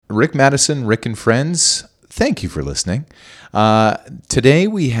Rick Maddison, Rick and Friends, thank you for listening. Today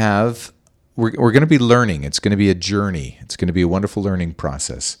we're going to be learning. It's going to be a journey. It's going to be a wonderful learning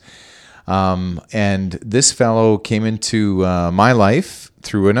process. And this fellow came into my life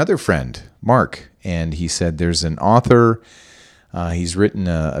through another friend, Mark, and he said there's an author. He's written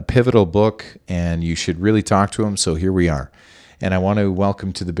a pivotal book, and you should really talk to him. So here we are. And I want to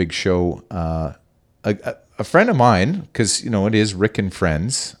welcome to the big show a friend of mine, because, it is Rick and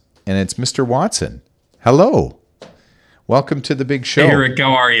Friends, and it's Mr. Watson. Hello. Welcome to the big show. Hey, Rick,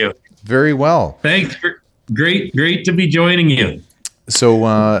 how are you? Very well. Thanks. Great to be joining you.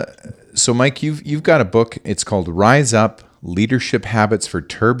 So Mike, you've got a book. It's called Rise Up, Leadership Habits for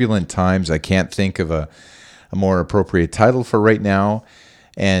Turbulent Times. I can't think of a more appropriate title for right now.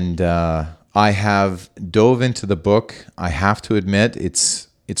 And I have dove into the book. I have to admit, it's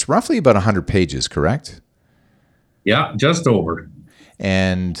roughly about 100 pages, correct? Yeah, just over.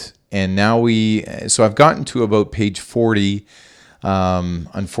 And now so I've gotten to about page 40.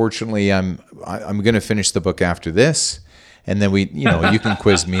 Unfortunately, I'm going to finish the book after this, and then you can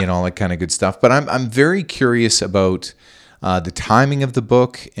quiz me and all that kind of good stuff. But I'm very curious about the timing of the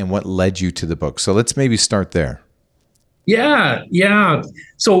book and what led you to the book. So let's maybe start there. Yeah.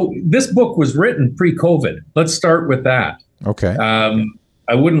 So this book was written pre-COVID. Let's start with that. Okay.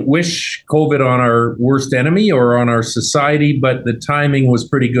 I wouldn't wish COVID on our worst enemy or on our society, but the timing was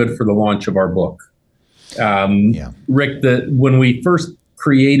pretty good for the launch of our book. Rick, when we first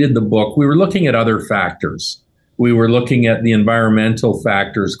created the book, we were looking at other factors. We were looking at the environmental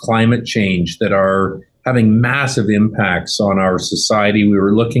factors, climate change, that are having massive impacts on our society. We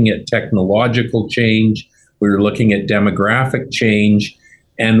were looking at technological change. We were looking at demographic change.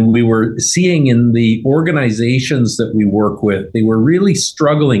 And we were seeing in the organizations that we work with, they were really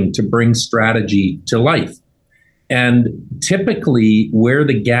struggling to bring strategy to life. And typically where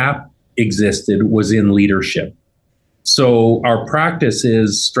the gap existed was in leadership. So our practice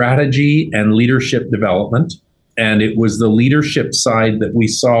is strategy and leadership development. And it was the leadership side that we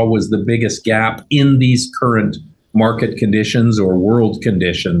saw was the biggest gap in these current market conditions or world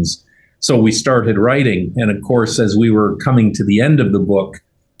conditions. So we started writing. And of course, as we were coming to the end of the book,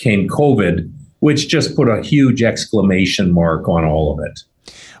 came COVID, which just put a huge exclamation mark on all of it.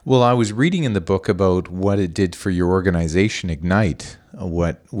 Well, I was reading in the book about what it did for your organization, Ignite,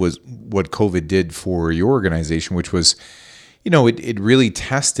 what COVID did for your organization, which was, it really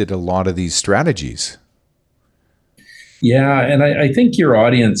tested a lot of these strategies. Yeah, and I think your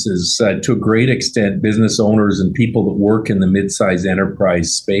audience is, to a great extent, business owners and people that work in the mid-size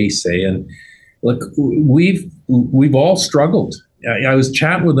enterprise space. And look, we've all struggled. I was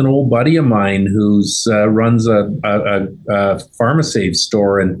chatting with an old buddy of mine who's runs a PharmaSave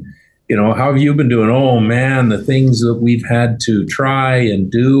store, and how have you been doing? Oh man, the things that we've had to try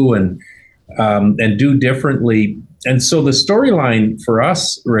and do and do differently. And so the storyline for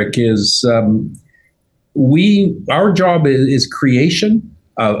us, Rick, is our job is creation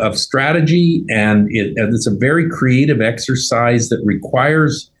of strategy, and it's a very creative exercise that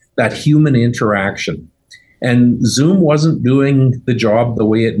requires that human interaction. And Zoom wasn't doing the job the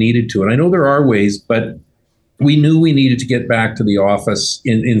way it needed to. And I know there are ways, but we knew we needed to get back to the office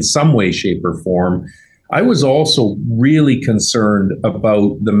in some way, shape, or form. I was also really concerned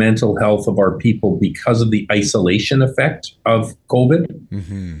about the mental health of our people because of the isolation effect of COVID.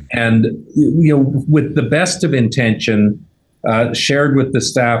 Mm-hmm. And, with the best of intention, shared with the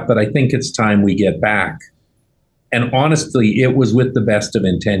staff that I think it's time we get back. And honestly, it was with the best of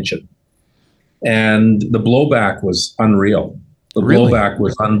intention. And the blowback was unreal. The blowback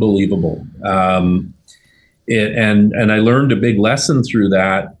was unbelievable. And I learned a big lesson through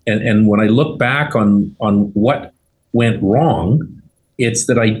that. And when I look back on what went wrong, it's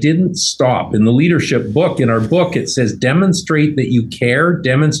that I didn't stop. In the leadership book, in our book, it says, demonstrate that you care,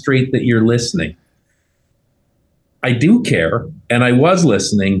 demonstrate that you're listening. I do care, and I was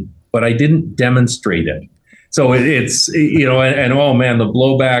listening, but I didn't demonstrate it. So it's, and oh man, the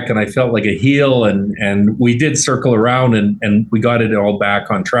blowback, and I felt like a heel, and we did circle around and we got it all back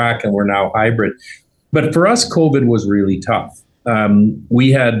on track, and we're now hybrid. But for us, COVID was really tough.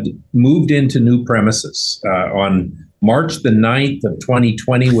 We had moved into new premises on March the 9th of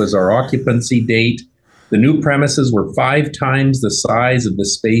 2020 was our occupancy date. The new premises were 5 times the size of the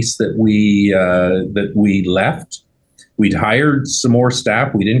space that we left. We'd hired some more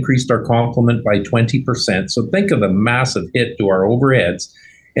staff. We'd increased our complement by 20%. So think of the massive hit to our overheads.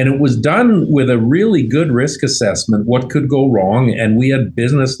 And it was done with a really good risk assessment, what could go wrong. And we had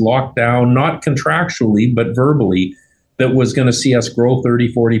business locked down, not contractually, but verbally, that was going to see us grow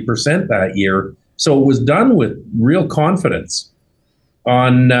 30, 40% that year. So it was done with real confidence.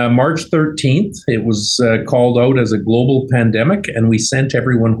 On March 13th, it was called out as a global pandemic, and we sent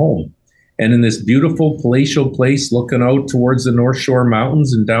everyone home. And in this beautiful palatial place looking out towards the North Shore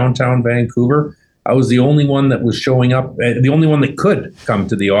Mountains in downtown Vancouver, I was the only one that was showing up, the only one that could come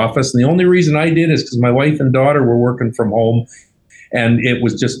to the office. And the only reason I did is because my wife and daughter were working from home, and it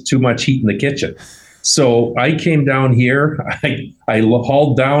was just too much heat in the kitchen. So I came down here, I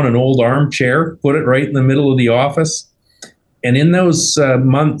hauled down an old armchair, put it right in the middle of the office. And in those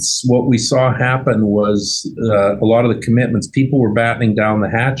months, what we saw happen was a lot of the commitments, people were battening down the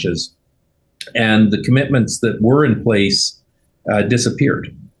hatches, and the commitments that were in place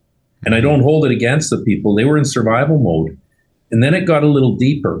disappeared. And I don't hold it against the people. They were in survival mode. And then it got a little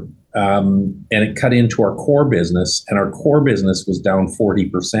deeper, and it cut into our core business, and our core business was down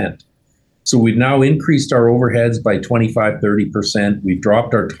 40%. So we've now increased our overheads by 25, 30%. We've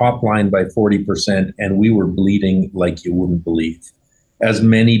dropped our top line by 40%, and we were bleeding like you wouldn't believe, as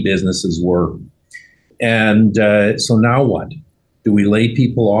many businesses were. And so now what? Do we lay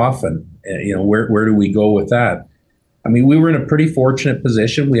people off? And where do we go with that? I mean, we were in a pretty fortunate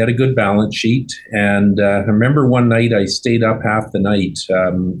position. We had a good balance sheet. And I remember one night I stayed up half the night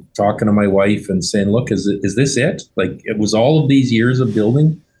talking to my wife and saying, look, is this it? Like, it was all of these years of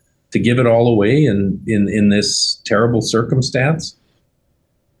building to give it all away in this terrible circumstance.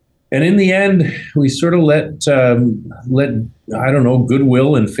 And in the end, we sort of let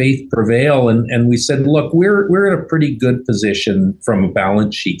goodwill and faith prevail. And we said, look, we're in a pretty good position from a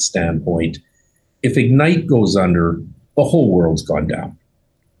balance sheet standpoint. If Ignite goes under, the whole world's gone down.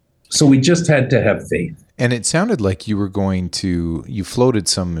 So we just had to have faith. And it sounded like you floated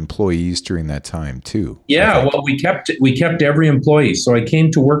some employees during that time too. Yeah, well, we kept every employee. So I came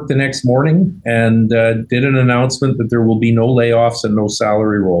to work the next morning and did an announcement that there will be no layoffs and no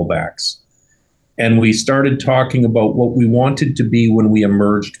salary rollbacks. And we started talking about what we wanted to be when we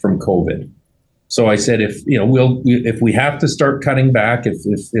emerged from COVID. So I said, if we have to start cutting back,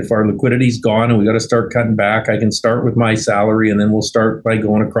 if our liquidity's gone and we got to start cutting back, I can start with my salary, and then we'll start by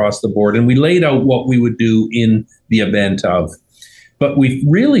going across the board. And we laid out what we would do in the event of. But we've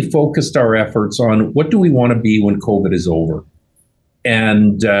really focused our efforts on what do we want to be when COVID is over,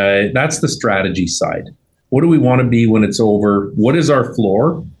 and that's the strategy side. What do we want to be when it's over? What is our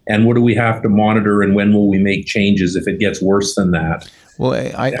floor, and what do we have to monitor, and when will we make changes if it gets worse than that? Well,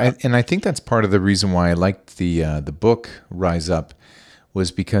 I think that's part of the reason why I liked the book Rise Up,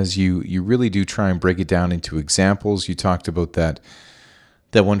 was because you really do try and break it down into examples. You talked about that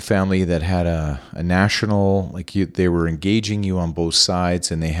one family that had a national, they were engaging you on both sides,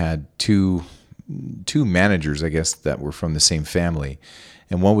 and they had two managers, I guess, that were from the same family,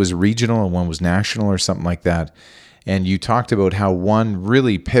 and one was regional and one was national or something like that. And you talked about how one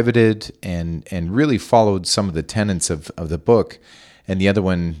really pivoted and really followed some of the tenets of the book, and the other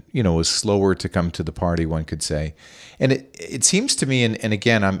one, was slower to come to the party, one could say. And it seems to me, and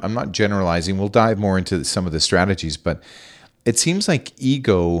again, I'm not generalizing, we'll dive more into some of the strategies, but it seems like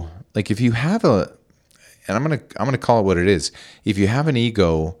ego, like if you have and I'm gonna call it what it is. If you have an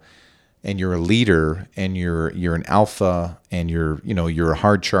ego and you're a leader and you're an alpha and you're a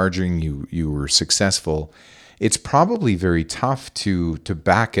hard charging, you were successful, it's probably very tough to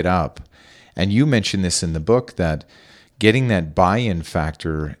back it up. And you mentioned this in the book, that getting that buy-in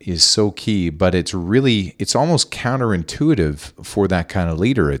factor is so key, but it's almost counterintuitive for that kind of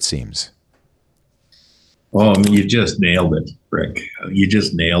leader, it seems. Oh, I mean, you just nailed it, Rick. You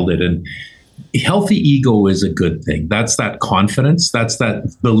just nailed it. And healthy ego is a good thing. That's that confidence. That's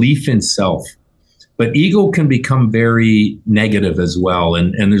that belief in self. But ego can become very negative as well.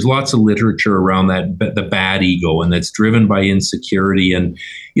 And there's lots of literature around that, the bad ego, and that's driven by insecurity. And,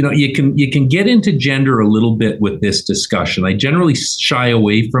 you can get into gender a little bit with this discussion. I generally shy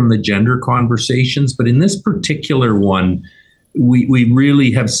away from the gender conversations, but in this particular one, we really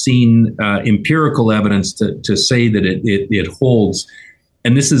have seen empirical evidence to say that it holds.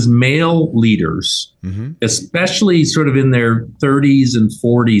 And this is male leaders, mm-hmm. especially sort of in their 30s and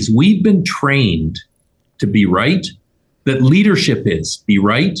 40s. We've been trained to be right, that leadership is be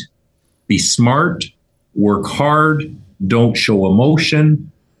right, be smart, work hard, don't show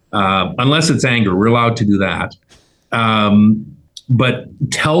emotion, unless it's anger. We're allowed to do that. But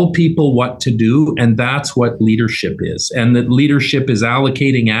tell people what to do, and that's what leadership is. And that leadership is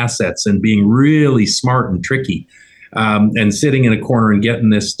allocating assets and being really smart and tricky, and sitting in a corner and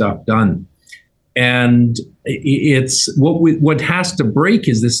getting this stuff done. And it's what has to break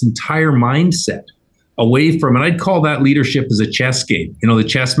is this entire mindset away from, and I'd call that leadership as a chess game. The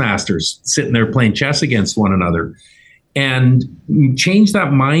chess masters sitting there playing chess against one another, and change that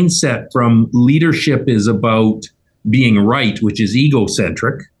mindset from leadership is about being right, which is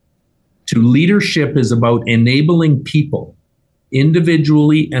egocentric, to leadership is about enabling people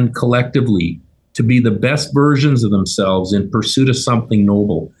individually and collectively to be the best versions of themselves in pursuit of something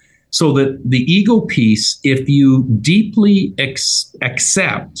noble. So that the ego piece, if you deeply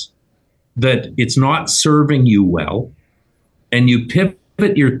accept that it's not serving you well, and you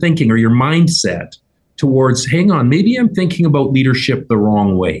pivot your thinking or your mindset towards, hang on, maybe I'm thinking about leadership the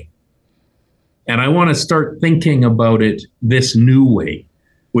wrong way. And I want to start thinking about it this new way,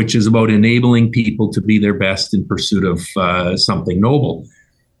 which is about enabling people to be their best in pursuit of something noble.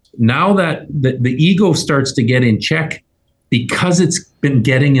 Now that the ego starts to get in check because it's been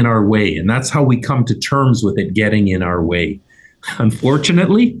getting in our way, and that's how we come to terms with it getting in our way.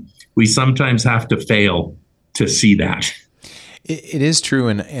 Unfortunately, we sometimes have to fail to see that. It is true,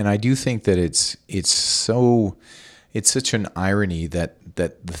 and I do think that it's such an irony that the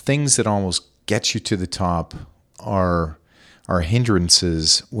things that almost get you to the top are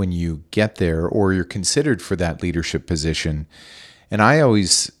hindrances when you get there, or you're considered for that leadership position. And I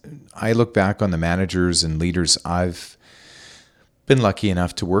look back on the managers and leaders I've been lucky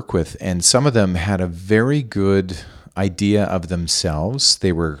enough to work with, and some of them had a very good idea of themselves.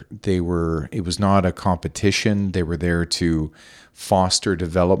 It was not a competition. They were there to foster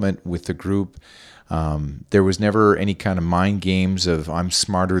development with the group. There was never any kind of mind games of I'm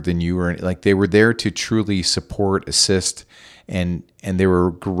smarter than you, or like, they were there to truly support, assist, and they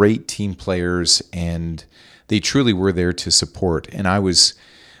were great team players, and they truly were there to support. And I was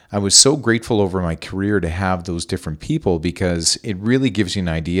so grateful over my career to have those different people, because it really gives you an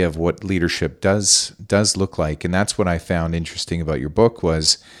idea of what leadership does look like. And that's what I found interesting about your book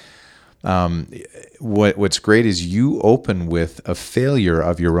was, what's great is you open with a failure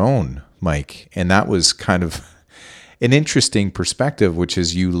of your own, Mike. And that was kind of an interesting perspective, which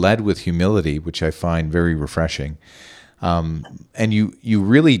is you led with humility, which I find very refreshing. And you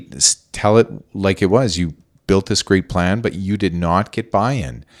really tell it like it was. You built this great plan, but you did not get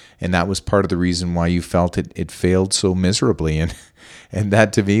buy-in. And that was part of the reason why you felt it failed so miserably. And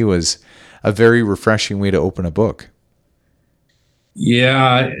that to me was a very refreshing way to open a book.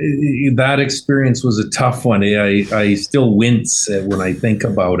 Yeah, that experience was a tough one. I still wince when I think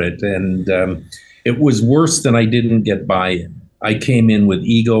about it. And it was worse than I didn't get buy-in. I came in with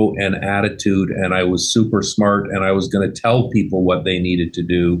ego and attitude, and I was super smart, and I was going to tell people what they needed to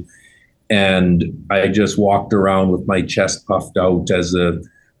do. And I just walked around with my chest puffed out as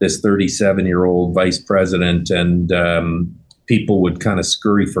this 37-year-old vice president, and people would kind of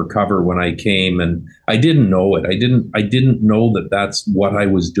scurry for cover when I came, and I didn't know it. I didn't know that that's what I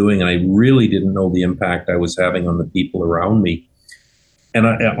was doing, and I really didn't know the impact I was having on the people around me. And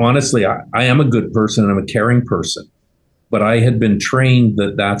honestly, I am a good person, and I'm a caring person, but I had been trained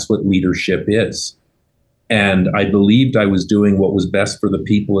that that's what leadership is. And I believed I was doing what was best for the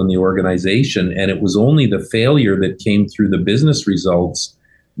people in the organization. And it was only the failure that came through the business results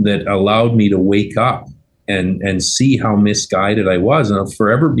that allowed me to wake up and see how misguided I was. And I'll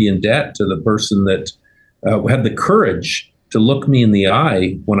forever be in debt to the person that had the courage to look me in the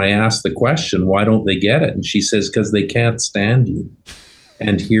eye when I asked the question, why don't they get it? And she says, because they can't stand you.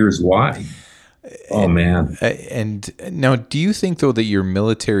 And here's why. Oh, man. And now, do you think, though, that your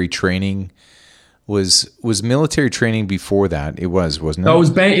military training was military training before that? It wasn't it? No,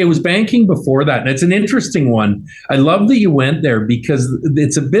 it was banking before that. And it's an interesting one. I love that you went there, because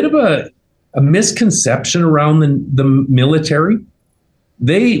it's a bit of a misconception around the military.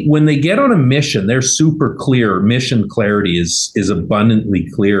 When they get on a mission, they're super clear. Mission clarity is abundantly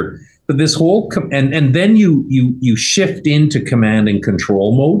clear. But this whole and then you shift into command and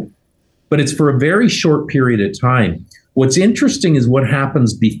control mode, but it's for a very short period of time. What's interesting is what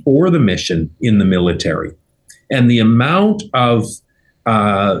happens before the mission in the military, and the amount of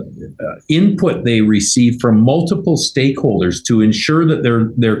input they receive from multiple stakeholders to ensure that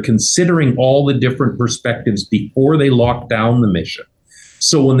they're considering all the different perspectives before they lock down the mission.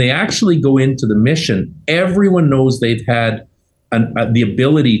 So when they actually go into the mission, everyone knows they've had the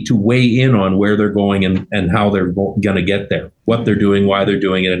ability to weigh in on where they're going and how they're going to get there, what they're doing, why they're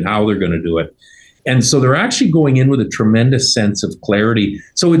doing it, and how they're going to do it. And so they're actually going in with a tremendous sense of clarity.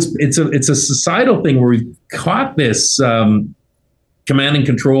 So it's a societal thing where we've caught this command and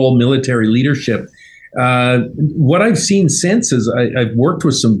control military leadership. What I've seen since is I've worked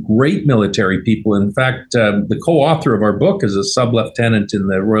with some great military people. In fact, the co-author of our book is a sub-lieutenant in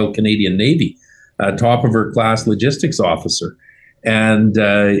the Royal Canadian Navy, top of her class logistics officer. And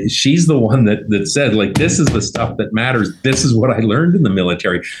she's the one that said, like, this is the stuff that matters. This is what I learned in the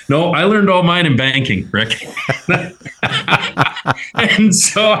military. No, I learned all mine in banking, Rick. And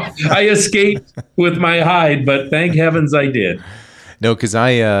so I escaped with my hide, but thank heavens I did. No, because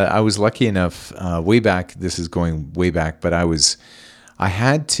I was lucky enough way back. This is going way back, but I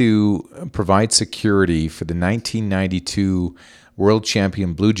had to provide security for the 1992 World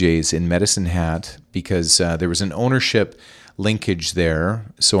Champion Blue Jays in Medicine Hat because there was an ownership linkage there.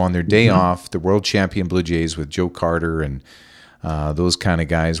 So on their day off, the World Champion Blue Jays with Joe Carter and those kind of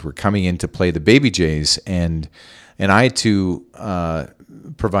guys were coming in to play the Baby Jays, and I had to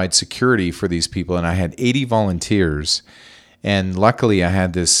provide security for these people, and I had 80 volunteers. And luckily I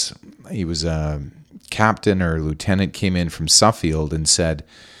had this, he was a captain or lieutenant, came in from Suffield and said,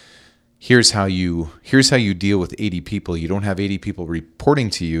 here's how you deal with 80 people. You don't have 80 people reporting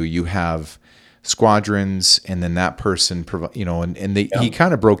to you. You have squadrons, and then that person, he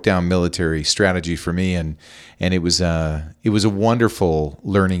kind of broke down military strategy for me. And it was a wonderful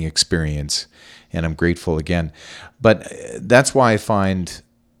learning experience, and I'm grateful again. But that's why I find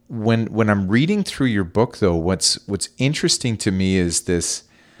when I'm reading through your book, though, what's interesting to me is this.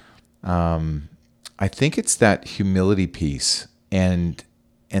 I think it's that humility piece, and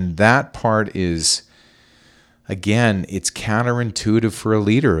that part is, again, it's counterintuitive for a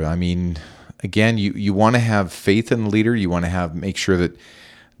leader. I mean, again, you want to have faith in the leader. You want to make sure that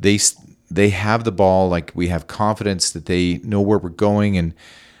they have the ball, like we have confidence that they know where we're going,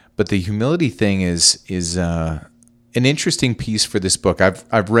 but the humility thing is an interesting piece for this book.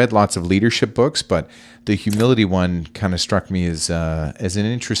 I've read lots of leadership books, but the humility one kind of struck me as an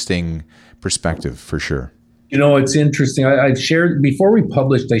interesting perspective for sure. It's interesting. I've shared, before we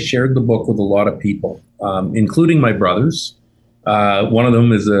published, I shared the book with a lot of people, including my brothers. One of them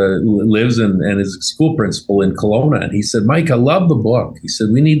lives and is a school principal in Kelowna. And he said, Mike, I love the book. He said,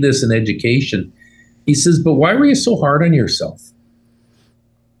 we need this in education. He says, but why were you so hard on yourself?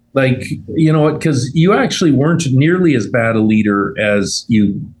 Like, because you actually weren't nearly as bad a leader as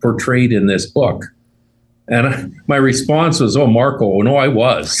you portrayed in this book. And my response was, oh, Marco, no, I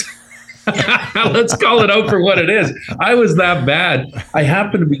was. Let's call it out for what it is. I was that bad. I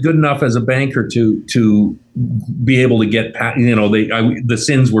happened to be good enough as a banker to be able to get past, the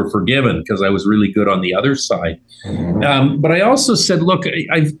sins were forgiven because I was really good on the other side. But I also said, look,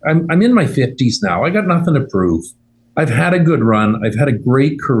 I'm in my 50s now. I got nothing to prove. I've had a good run. I've had a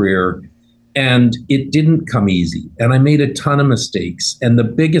great career, and it didn't come easy. And I made a ton of mistakes. And the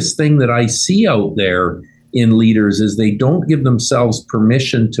biggest thing that I see out there in leaders is they don't give themselves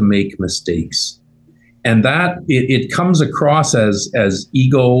permission to make mistakes. And that it comes across as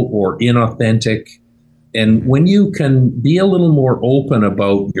ego or inauthentic. And when you can be a little more open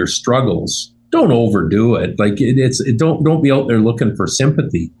about your struggles, don't overdo it. Like don't be out there looking for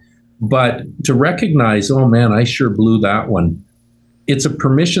sympathy. But to recognize, oh man, I sure blew that one. It's a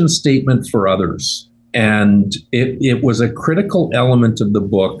permission statement for others. And it was a critical element of the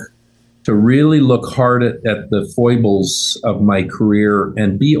book to really look hard at the foibles of my career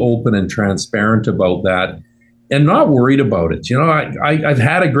and be open and transparent about that and not worried about it. I've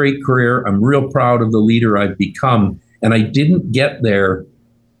had a great career. I'm real proud of the leader I've become. And I didn't get there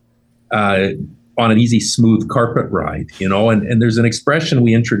on an easy, smooth carpet ride, and there's an expression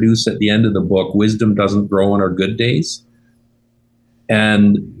we introduce at the end of the book, wisdom doesn't grow on our good days.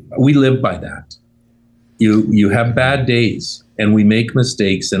 And we live by that. You have bad days and we make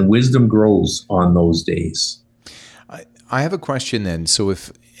mistakes, and wisdom grows on those days. I have a question then. So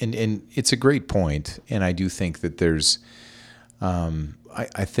and it's a great point. And I do think that there's,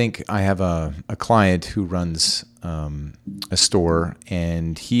 I think I have a client who runs a store,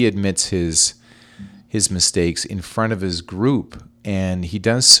 and he admits his mistakes in front of his group, and he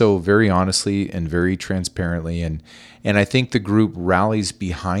does so very honestly and very transparently, and I think the group rallies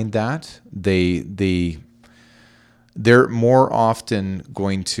behind that. They're more often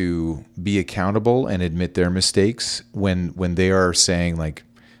going to be accountable and admit their mistakes when they are saying, like,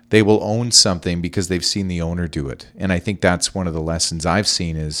 they will own something because they've seen the owner do it. And I think that's one of the lessons I've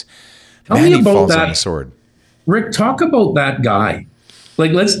seen is, he falls on the sword. Rick, talk about that guy.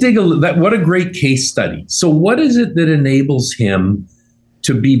 Like, let's dig what a great case study. So what is it that enables him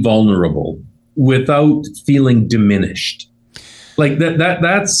to be vulnerable without feeling diminished? Like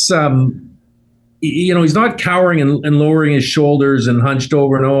that's he's not cowering and lowering his shoulders and hunched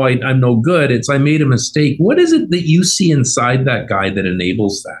over and, oh, I'm no good. It's, I made a mistake. What is it that you see inside that guy that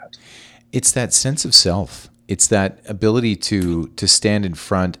enables that? It's that sense of self. It's that ability to stand in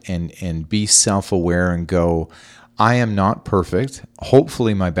front and be self-aware and go, I am not perfect.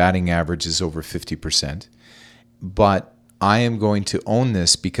 Hopefully my batting average is over 50%, but I am going to own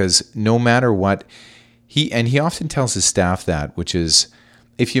this, because no matter what, he often tells his staff that, which is,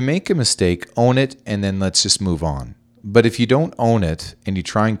 if you make a mistake, own it, and then let's just move on. But if you don't own it and you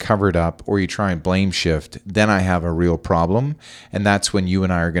try and cover it up, or you try and blame shift, then I have a real problem, and that's when you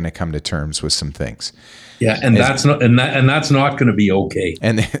and I are going to come to terms with some things. Yeah, and that's not going to be okay.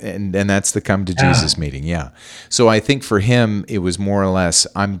 And that's the come to Jesus meeting. Yeah. So I think for him, it was more or less,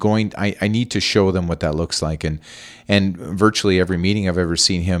 I need to show them what that looks like. And virtually every meeting I've ever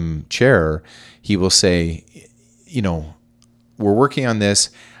seen him chair, he will say, we're working on this.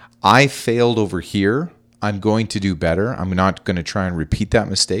 I failed over here. I'm going to do better. I'm not going to try and repeat that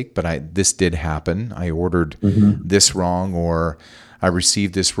mistake, but this did happen. I ordered this wrong, or I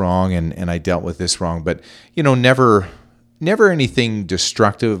received this wrong, and I dealt with this wrong. But, never anything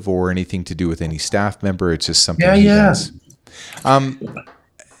destructive or anything to do with any staff member. It's just something he does.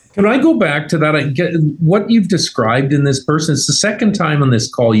 Can I go back to that? What you've described in this person, it's the second time on this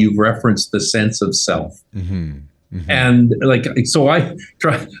call you've referenced the sense of self. Mm-hmm. And so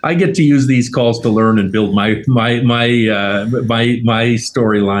I get to use these calls to learn and build my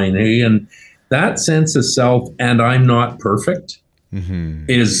storyline, and that sense of self, and I'm not perfect,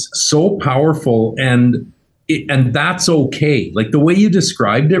 is so powerful, and that's okay. Like the way you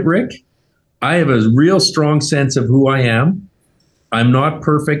described it, Rick, I have a real strong sense of who I am. I'm not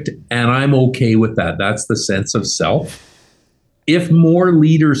perfect, and I'm okay with that. That's the sense of self. If more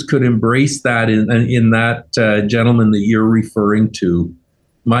leaders could embrace that in that gentleman that you're referring to,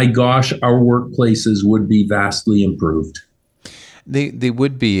 my gosh, our workplaces would be vastly improved. They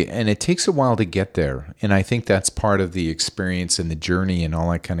would be, and it takes a while to get there. And I think that's part of the experience and the journey and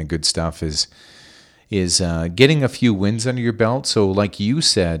all that kind of good stuff is getting a few wins under your belt. So like you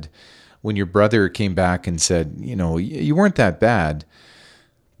said, when your brother came back and said, you weren't that bad,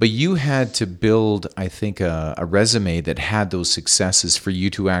 but you had to build, I think, a resume that had those successes for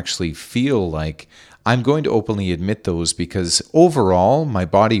you to actually feel like, I'm going to openly admit those, because overall, my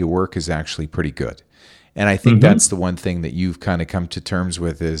body of work is actually pretty good. And I think that's the one thing that you've kind of come to terms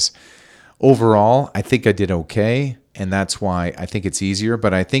with is, overall, I think I did okay. And that's why I think it's easier.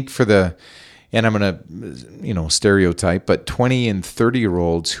 But I think and I'm going to, stereotype, but 20 and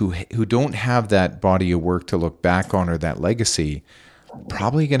 30-year-olds who don't have that body of work to look back on, or that legacy,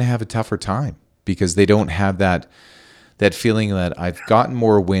 probably going to have a tougher time, because they don't have that feeling that I've gotten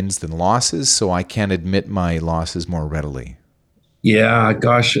more wins than losses, so I can admit my losses more readily. Yeah,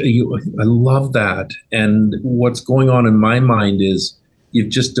 gosh, I love that. And what's going on in my mind is you've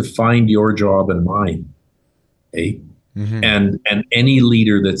just defined your job and mine. Okay? And any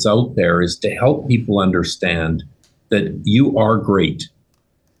leader that's out there is to help people understand that you are great.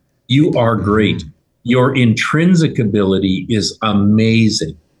 You are great. Your intrinsic ability is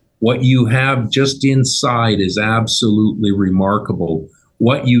amazing. What you have just inside is absolutely remarkable.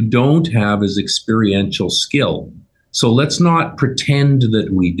 What you don't have is experiential skill. So let's not pretend that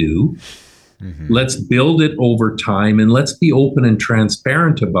we do. Let's build it over time, and let's be open and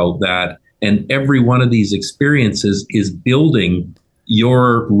transparent about that. And every one of these experiences is building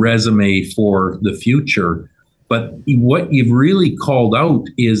your resume for the future. But what you've really called out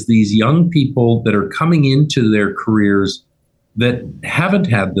is these young people that are coming into their careers that haven't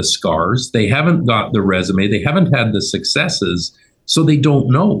had the scars, they haven't got the resume, they haven't had the successes, so they don't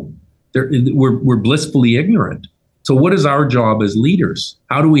know. We're blissfully ignorant. So what is our job as leaders?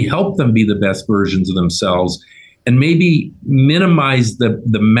 How do we help them be the best versions of themselves, and maybe minimize the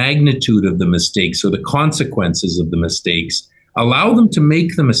magnitude of the mistakes or the consequences of the mistakes? Allow them to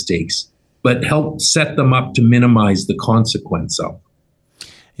make the mistakes, but help set them up to minimize the consequence of.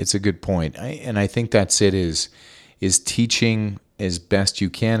 It's a good point. And I think that's it, is teaching as best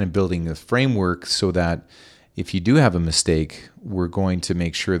you can and building a framework so that if you do have a mistake, we're going to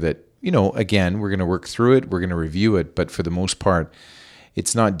make sure that, again, we're going to work through it, we're going to review it, but for the most part,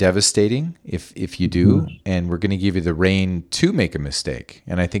 it's not devastating if you do, and we're going to give you the rein to make a mistake.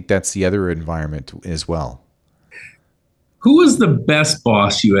 And I think that's the other environment as well. Who was the best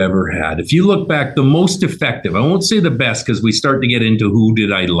boss you ever had? If you look back, the most effective, I won't say the best because we start to get into who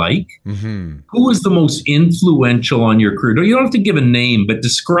did I like. Who was the most influential on your career? You don't have to give a name, but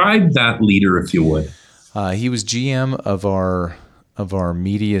describe that leader if you would. He was GM of our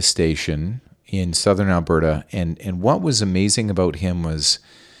media station in Southern Alberta. And what was amazing about him was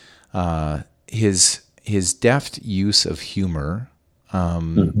his deft use of humor.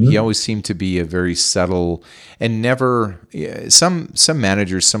 He always seemed to be a very subtle and never, some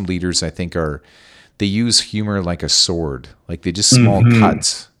managers, some leaders, I think they use humor like a sword, like they just small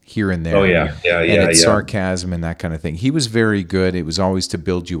cuts here and there. Oh yeah. And it's sarcasm and that kind of thing. He was very good. It was always to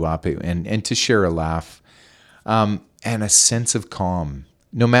build you up and to share a laugh. and a sense of calm.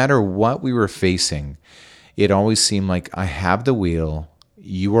 No matter what we were facing, it always seemed like I have the wheel.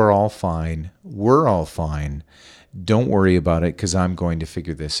 You are all fine. We're all fine. Don't worry about it because I'm going to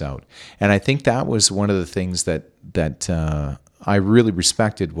figure this out. And I think that was one of the things that I really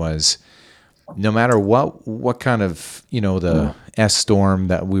respected was no matter what kind of, the S storm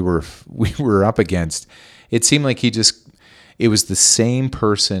that we were up against, it seemed like it was the same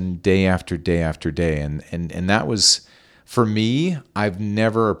person day after day after day. And that was, for me, I've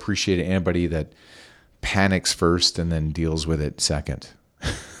never appreciated anybody that panics first and then deals with it second.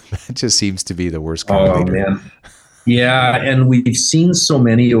 That just seems to be the worst kind of leader. Man. Yeah, and we've seen so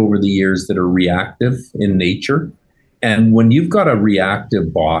many over the years that are reactive in nature. And when you've got a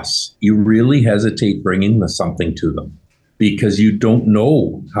reactive boss, you really hesitate bringing something to them because you don't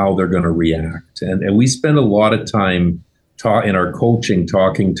know how they're going to react. And we spend a lot of time in our coaching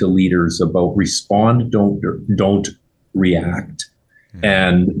talking to leaders about respond, don't react.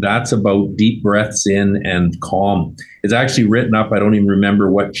 And that's about deep breaths in and calm. It's actually written up. I don't even remember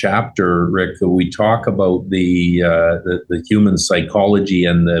what chapter, Rick. We talk about the human psychology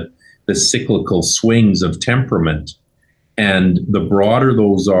and the cyclical swings of temperament. And the broader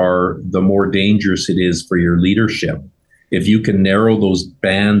those are, the more dangerous it is for your leadership. If you can narrow those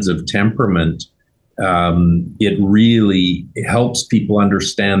bands of temperament, it really helps people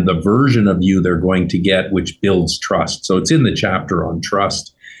understand the version of you they're going to get, which builds trust. So it's in the chapter on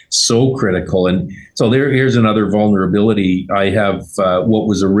trust, so critical. And so here's another vulnerability. I have what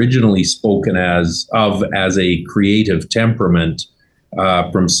was originally spoken as a creative temperament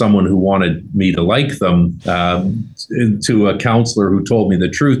from someone who wanted me to like them to a counselor who told me the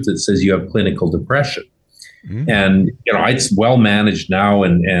truth that says you have clinical depression. And it's well managed now,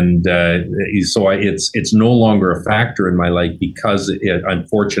 and so it's no longer a factor in my life because I'm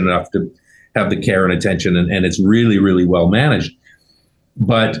fortunate enough to have the care and attention, and it's really, really well managed.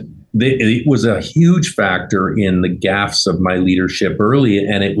 But it was a huge factor in the gaffes of my leadership early,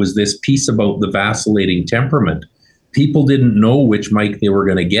 and it was this piece about the vacillating temperament. People didn't know which Mike they were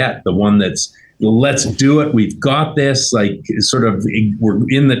going to get. The one that's let's do it, we've got this, like sort of we're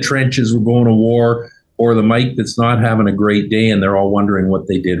in the trenches, we're going to war. Or the Mike that's not having a great day and they're all wondering what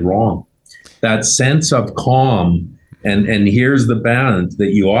they did wrong. That sense of calm, and here's the band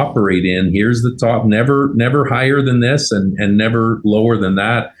that you operate in, here's the top, never higher than this and never lower than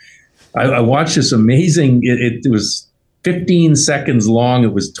that. I watched this amazing, it was 15 seconds long.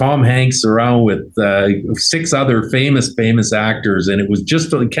 It was Tom Hanks around with 6 other famous actors, and it was just,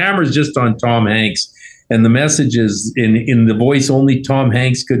 the camera's just on Tom Hanks. And the message is in the voice only Tom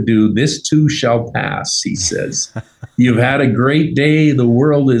Hanks could do. This too shall pass, he says. You've had a great day. The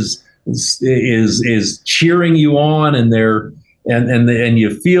world is cheering you on, and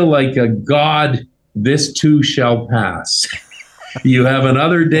you feel like a god. This too shall pass. You have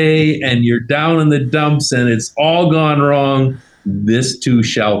another day, and you're down in the dumps, and it's all gone wrong. This too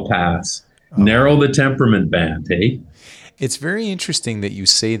shall pass. Narrow the temperament band, hey? It's very interesting that you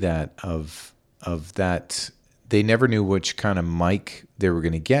say that of that they never knew which kind of mic they were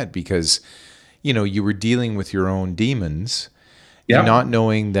going to get because, you were dealing with your own demons, and not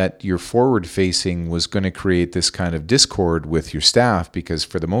knowing that your forward facing was going to create this kind of discord with your staff, because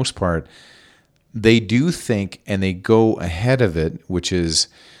for the most part, they do think and they go ahead of it, which is,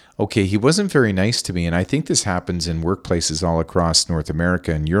 okay, he wasn't very nice to me. And I think this happens in workplaces all across North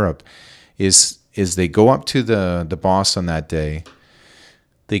America and Europe is they go up to the boss on that day,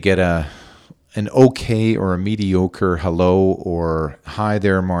 they get an okay or a mediocre hello or hi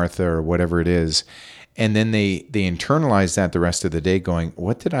there, Martha, or whatever it is. And then they internalize that the rest of the day going,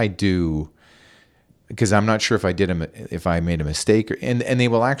 what did I do? Because I'm not sure if I made a mistake. And they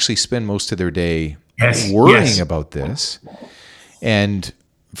will actually spend most of their day worrying about this. And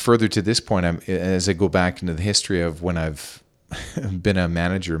further to this point, as I go back into the history of when I've been a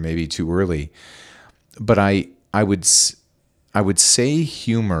manager maybe too early, but I would say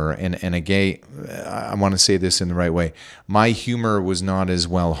humor, and again, I want to say this in the right way. My humor was not as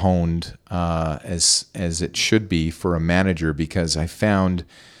well honed as it should be for a manager, because I found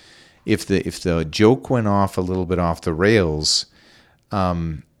if the joke went off a little bit off the rails,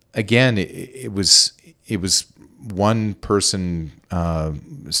 again, it was one person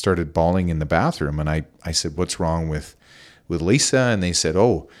started bawling in the bathroom, and I said, "What's wrong with Lisa?" And they said,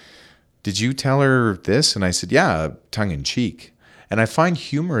 "Oh, did you tell her this?" And I said, "Yeah, tongue in cheek." And I find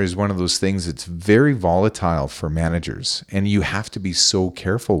humor is one of those things that's very volatile for managers, and you have to be so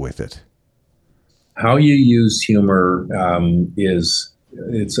careful with it. How you use humor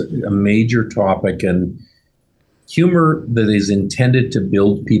it's a major topic, and humor that is intended to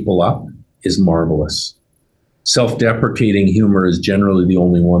build people up is marvelous. self-deprecating humor is generally the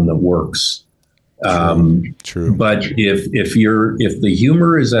only one that works. True. But if the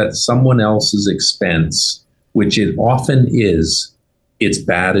humor is at someone else's expense, which it often is, it's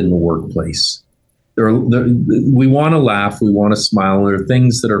bad in the workplace. We want to laugh, we want to smile. There are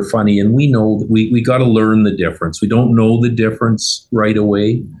things that are funny, and we know that we got to learn the difference. We don't know the difference right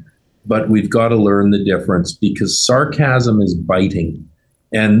away, but we've got to learn the difference, because sarcasm is biting.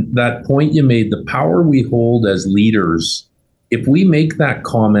 And that point you made, the power we hold as leaders, if we make that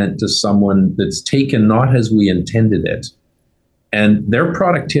comment to someone that's taken not as we intended it, and their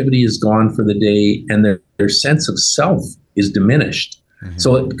productivity is gone for the day, and their sense of self is diminished. Mm-hmm.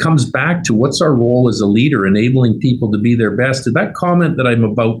 So it comes back to, what's our role as a leader, enabling people to be their best? Is that comment that I'm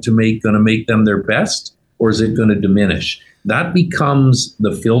about to make going to make them their best, or is it going to diminish? That becomes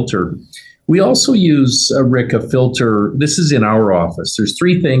the filter. We also use, Rick, a filter. This is in our office. There's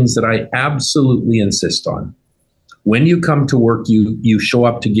 3 things that I absolutely insist on. When you come to work, you show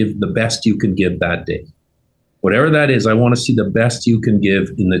up to give the best you can give that day. Whatever that is, I want to see the best you can give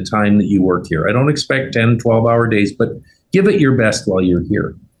in the time that you work here. I don't expect 10, 12-hour days, but give it your best while you're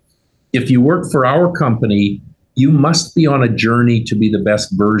here. If you work for our company, you must be on a journey to be the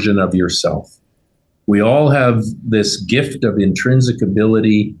best version of yourself. We all have this gift of intrinsic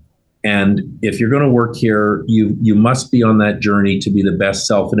ability, and if you're going to work here, you must be on that journey to be the best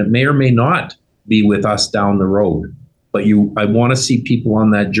self. And it may or may not be with us down the road, but I want to see people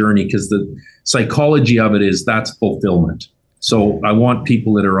on that journey, because the psychology of it is that's fulfillment. So I want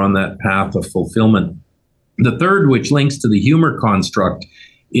people that are on that path of fulfillment. The third, which links to the humor construct,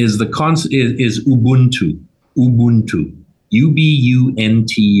 is is Ubuntu. Ubuntu.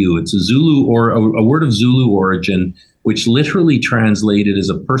 Ubuntu. It's a Zulu, or a word of Zulu origin, which literally translated as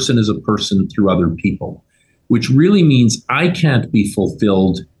a person through other people, which really means I can't be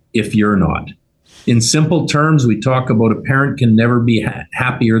fulfilled if you're not. In simple terms, we talk about a parent can never be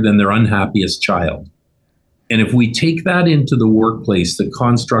happier than their unhappiest child. And if we take that into the workplace, the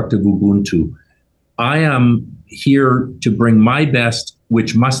construct of Ubuntu, I am here to bring my best,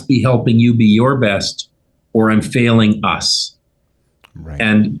 which must be helping you be your best, or I'm failing us. Right.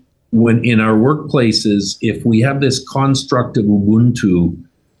 And when in our workplaces, if we have this construct of Ubuntu,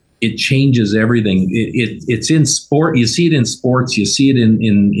 it changes everything. It's in sport. You see it in sports. You see it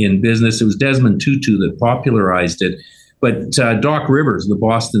in business. It was Desmond Tutu that popularized it. But Doc Rivers, the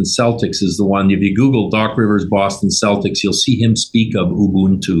Boston Celtics, is the one. If you Google Doc Rivers, Boston Celtics, you'll see him speak of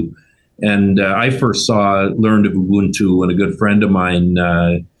Ubuntu. And I first learned of Ubuntu when a good friend of mine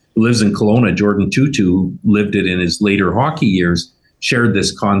who lives in Kelowna, Jordan Tutu, who lived it in his later hockey years, shared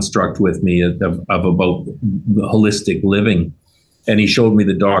this construct with me of about holistic living. And he showed me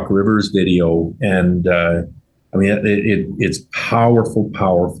the Doc Rivers video, and it's powerful,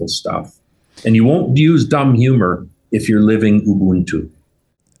 powerful stuff. And you won't use dumb humor if you're living Ubuntu.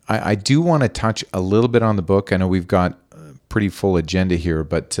 I do want to touch a little bit on the book. I know we've got a pretty full agenda here,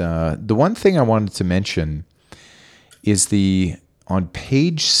 but the one thing I wanted to mention is on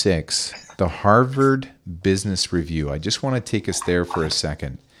page 6, the Harvard Business Review. I just want to take us there for a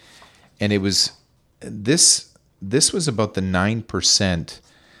second. And it was this was about the 9%.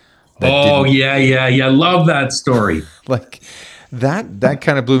 Yeah. Love that story. Like that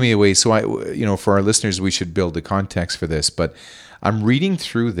kind of blew me away. So for our listeners, we should build the context for this, but I'm reading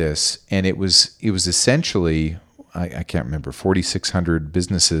through this, and it was essentially, I can't remember, 4,600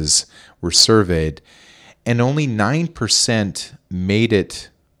 businesses were surveyed, and only 9% made it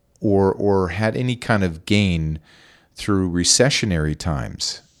or had any kind of gain through recessionary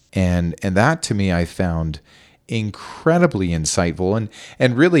times. And that, to me, I found incredibly insightful,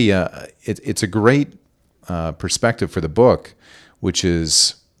 and really it's a great perspective for the book, which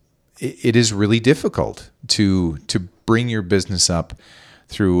is it is really difficult to bring your business up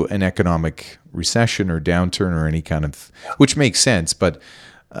through an economic recession or downturn or any kind of, which makes sense, but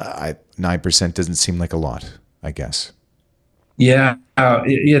 9% doesn't seem like a lot, I guess. Yeah,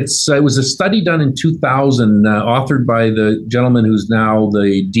 it was a study done in 2000, authored by the gentleman who's now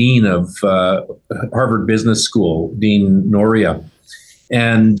the dean of Harvard Business School, Dean Noria.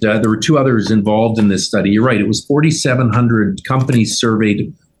 And there were 2 others involved in this study. You're right, it was 4,700 companies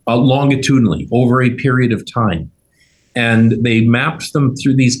surveyed longitudinally over a period of time. And they mapped them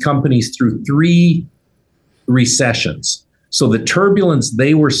through these companies through 3 recessions. So the turbulence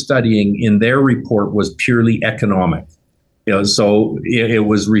they were studying in their report was purely economic. So it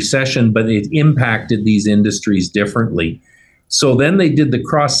was recession, but it impacted these industries differently. So then they did the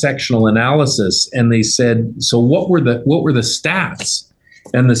cross-sectional analysis, and they said, so what were the stats?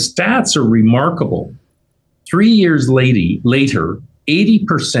 And the stats are remarkable. 3 years later,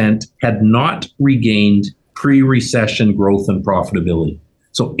 80% had not regained pre-recession growth and profitability.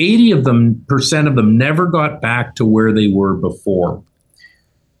 So 80% of them never got back to where they were before.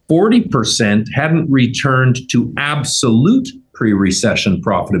 40% hadn't returned to absolute pre-recession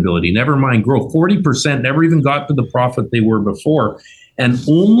profitability, never mind growth. 40% never even got to the profit they were before. And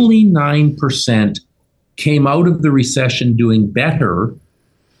only 9% came out of the recession doing better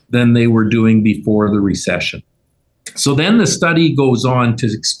than they were doing before the recession. So then the study goes on to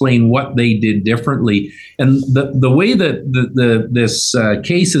explain what they did differently. And the way that this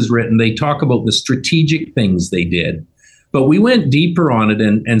case is written, they talk about the strategic things they did. But we went deeper on it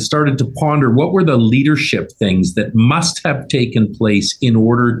and started to ponder what were the leadership things that must have taken place in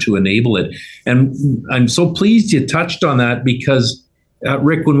order to enable it. And I'm so pleased you touched on that because,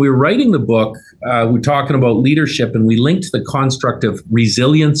 Rick, when we were writing the book, we were talking about leadership and we linked the construct of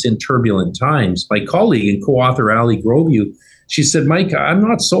resilience in turbulent times. My colleague and co-author, Ali Groview, she said, Mike, I'm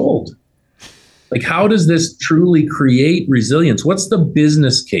not sold. Like, how does this truly create resilience? What's the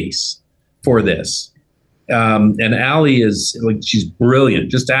business case for this? And Ali is, like, she's brilliant,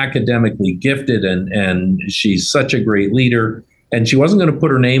 just academically gifted, and she's such a great leader. And she wasn't going to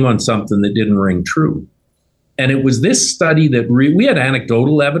put her name on something that didn't ring true. And it was this study that we had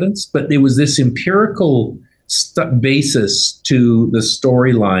anecdotal evidence, but there was this empirical basis to the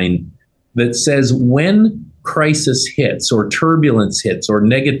storyline that says when crisis hits or turbulence hits or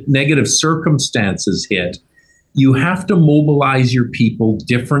negative circumstances hit, you have to mobilize your people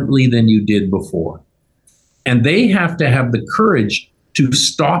differently than you did before. And they have to have the courage to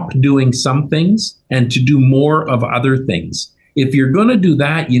stop doing some things and to do more of other things. If you're going to do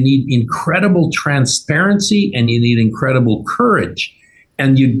that, you need incredible transparency and you need incredible courage.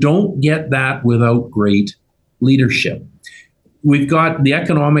 And you don't get that without great leadership. We've got the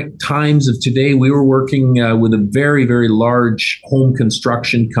economic times of today. We were working with a very, very large home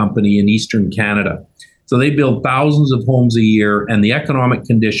construction company in Eastern Canada. So they build thousands of homes a year, and the economic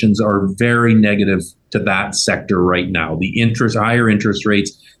conditions are very negative to that sector right now. The higher interest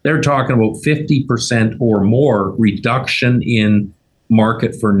rates, they're talking about 50% or more reduction in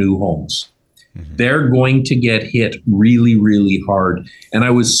market for new homes. Mm-hmm. They're going to get hit really, really hard. And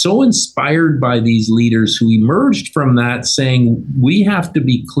I was so inspired by these leaders who emerged from that saying, we have to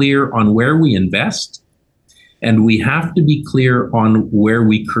be clear on where we invest, and we have to be clear on where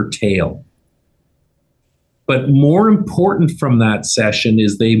we curtail. But more important from that session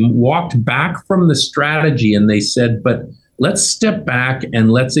is they walked back from the strategy and they said, but let's step back and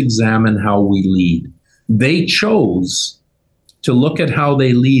let's examine how we lead. They chose to look at how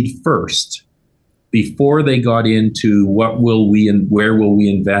they lead first before they got into what will we and where will we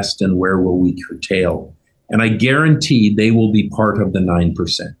invest and where will we curtail. And I guarantee they will be part of the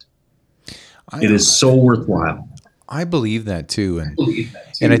 9%. It is so worthwhile. I believe that too.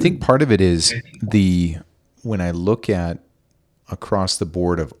 And I think part of it is when I look at across the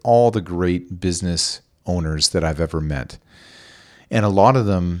board of all the great business owners that I've ever met, and a lot of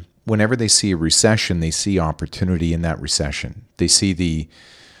them, whenever they see a recession, they see opportunity in that recession. They see the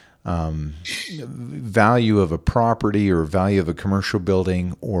value of a property or value of a commercial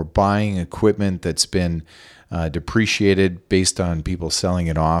building or buying equipment that's been depreciated based on people selling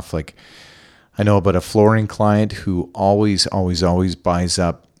it off. Like, I know about a flooring client who always buys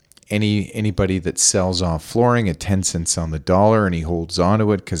up anybody that sells off flooring at 10 cents on the dollar, and he holds on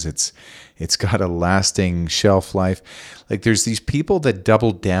to it because it's got a lasting shelf life. Like, there's these people that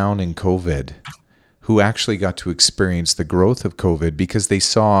doubled down in COVID who actually got to experience the growth of COVID because they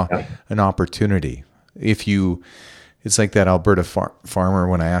saw an opportunity. It's like that Alberta farmer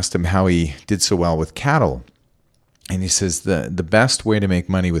when I asked him how he did so well with cattle. And he says the best way to make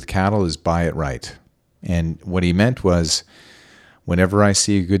money with cattle is buy it right. And what he meant was, whenever I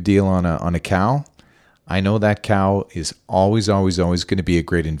see a good deal on a cow, I know that cow is always going to be a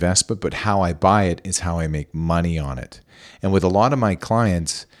great investment, but how I buy it is how I make money on it. And with a lot of my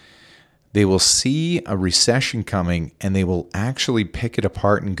clients, they will see a recession coming and they will actually pick it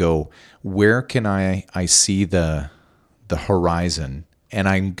apart and go, where can I see the horizon? And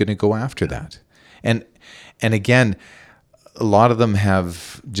I'm going to go after that. And again, a lot of them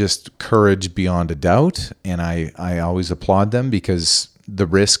have just courage beyond a doubt, and I always applaud them because the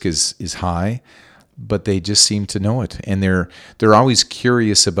risk is high, but they just seem to know it, and they're always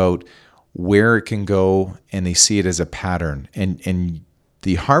curious about where it can go, and they see it as a pattern. And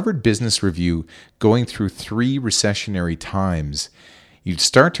the Harvard Business Review, going through 3 recessionary times, you'd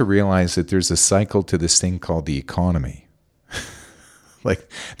start to realize that there's a cycle to this thing called the economy. Like,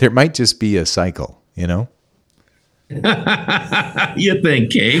 there might just be a cycle, you know? You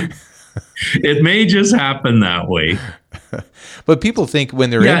think, eh? It may just happen that way. But people think when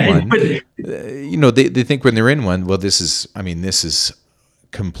they're in one, they think when they're in one, well, this is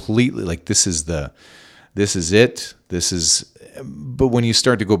completely like, this is it. But when you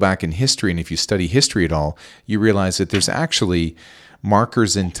start to go back in history, and if you study history at all, you realize that there's actually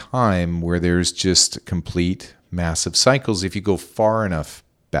markers in time where there's just complete massive cycles if you go far enough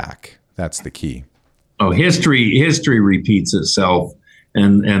back. That's the key. Oh, history repeats itself,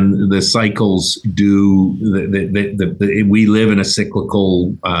 and the cycles do. We live in a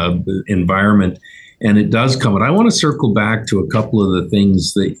cyclical environment, and it does come. And I want to circle back to a couple of the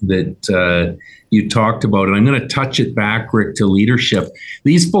things that you talked about, and I'm going to touch it back, Rick, to leadership.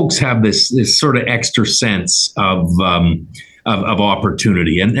 These folks have this sort of extra sense of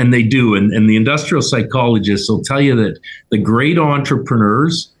opportunity, and they do. And the industrial psychologists will tell you that the great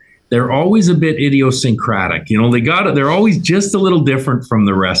entrepreneurs, they're always a bit idiosyncratic. They're always just a little different from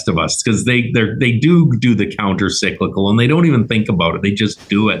the rest of us, because they do the counter cyclical, and they don't even think about it. They just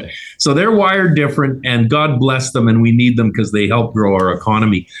do it. So they're wired different, and God bless them, and we need them because they help grow our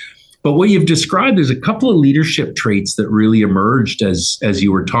economy. But what you've described, there's a couple of leadership traits that really emerged as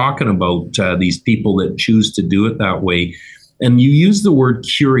you were talking about these people that choose to do it that way. And you use the word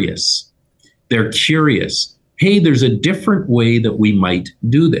curious. They're curious. Hey, there's a different way that we might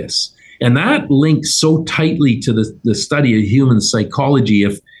do this. And that links so tightly to the study of human psychology.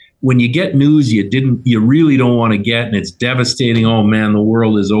 If when you get news you really don't want to get, and it's devastating, oh man, the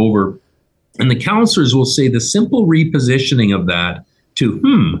world is over. And the counselors will say the simple repositioning of that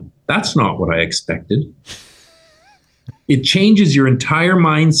to, that's not what I expected. It changes your entire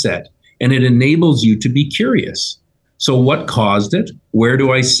mindset, and it enables you to be curious. So what caused it? Where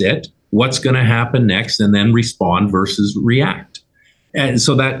do I sit? What's going to happen next? And then respond versus react. And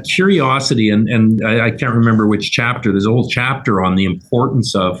so that curiosity, and I can't remember which chapter, there's a whole chapter on the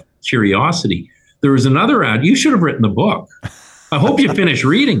importance of curiosity. There was another ad. You should have written the book. I hope you finish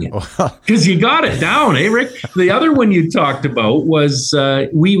reading it, because you got it down, eh, Rick? The other one you talked about was,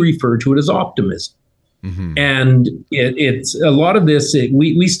 we refer to it as optimism. Mm-hmm. And it's a lot of this,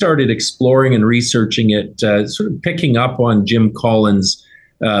 we started exploring and researching it, sort of picking up on Jim Collins'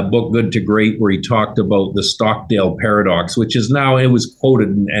 book, Good to Great, where he talked about the Stockdale paradox, which is now, it was quoted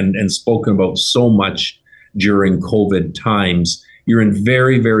and spoken about so much during COVID times. You're in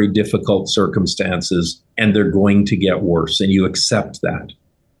very, very difficult circumstances, and they're going to get worse, and you accept that.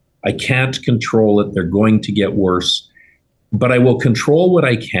 I can't control it. They're going to get worse, but I will control what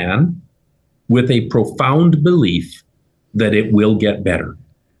I can with a profound belief that it will get better.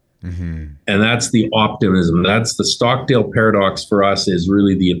 Mm-hmm. And that's the optimism. That's the Stockdale paradox for us, is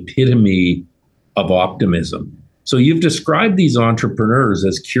really the epitome of optimism. So you've described these entrepreneurs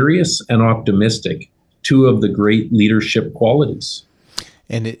as curious and optimistic, two of the great leadership qualities.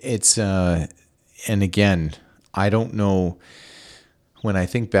 And and again, I don't know, when I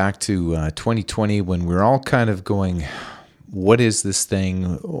think back to 2020, when we're all kind of going, what is this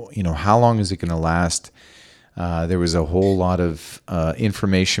thing? How long is it going to last? There was a whole lot of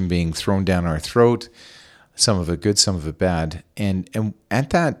information being thrown down our throat, some of it good, some of it bad. And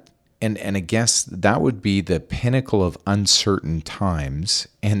at that, and I guess that would be the pinnacle of uncertain times.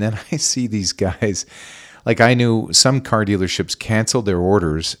 And then I see these guys, like, I knew some car dealerships canceled their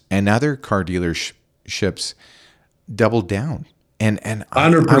orders, and other car dealerships doubled down. And I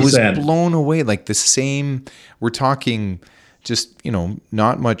was blown away. Like, the same, we're talking just,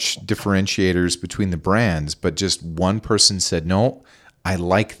 not much differentiators between the brands, but just one person said, no, I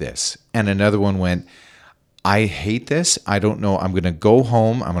like this. And another one went, I hate this. I don't know. I'm going to go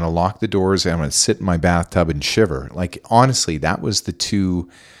home. I'm going to lock the doors, and I'm going to sit in my bathtub and shiver. Like, honestly, that was the two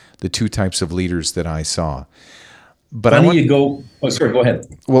types of leaders that I saw. But go ahead.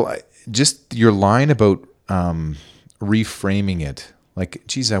 Well, just your line about reframing it, like,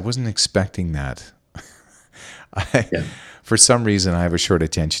 geez, I wasn't expecting that. For some reason, I have a short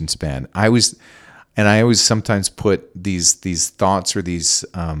attention span. I always sometimes put these thoughts or these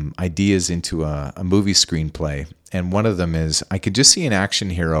ideas into a movie screenplay. And one of them is, I could just see an action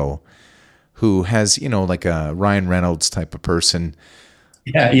hero who has, like a Ryan Reynolds type of person.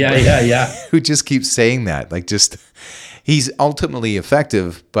 Yeah. Who just keeps saying that. Like, just, he's ultimately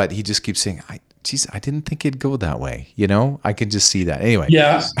effective, but he just keeps saying, I didn't think it'd go that way. I could just see that. Anyway.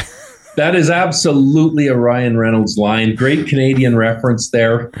 Yeah. That is absolutely a Ryan Reynolds line. Great Canadian reference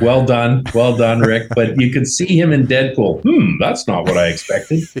there. Well done, Rick. But you could see him in Deadpool. That's not what I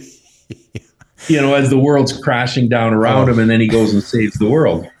expected. As the world's crashing down around him, and then he goes and saves the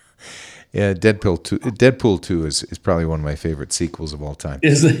world. Yeah, Deadpool 2 is probably one of my favorite sequels of all time.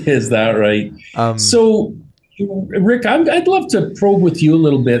 Is that right? So Rick, I'd love to probe with you a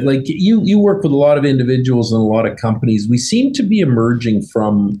little bit. Like you work with a lot of individuals and a lot of companies. We seem to be emerging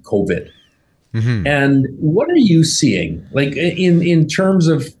from COVID. Mm-hmm. And what are you seeing, like in terms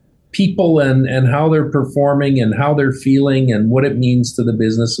of people and how they're performing and how they're feeling and what it means to the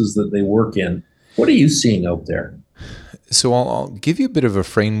businesses that they work in? What are you seeing out there? So I'll give you a bit of a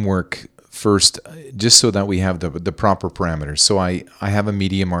framework first, just so that we have the proper parameters. So I have a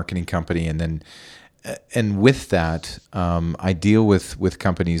media marketing company, and with that, I deal with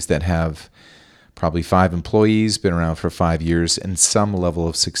companies that have probably 5 employees, been around for 5 years, and some level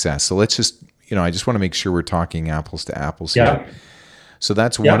of success. So let's just, I just want to make sure we're talking apples to apples here. So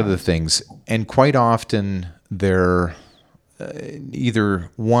that's one of the things. And quite often they're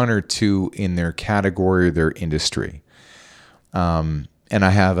either one or two in their category or their industry. And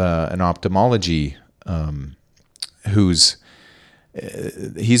I have an ophthalmology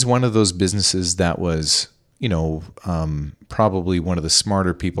he's one of those businesses that was, probably one of the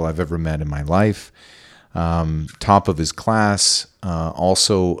smarter people I've ever met in my life. Top of his class,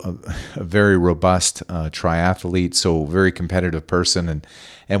 also a very robust triathlete, so very competitive person.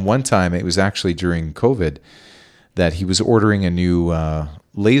 And one time, it was actually during COVID, that he was ordering a new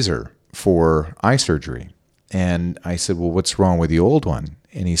laser for eye surgery. And I said, well, what's wrong with the old one?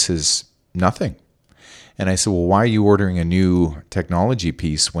 And he says, nothing. And I said, well, why are you ordering a new technology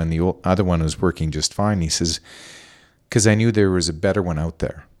piece when the other one was working just fine? He says, because I knew there was a better one out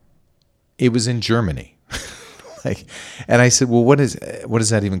there. It was in Germany. And I said, well, what does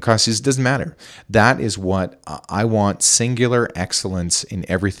that even cost? He says, it doesn't matter. That is what I want: singular excellence in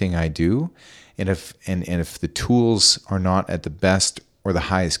everything I do. And if the tools are not at the best or the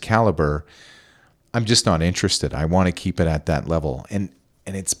highest caliber, I'm just not interested. I want to keep it at that level. And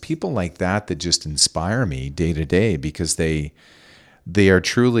it's people like that just inspire me day to day, because they are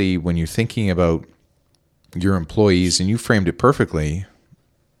truly, when you're thinking about your employees, and you framed it perfectly,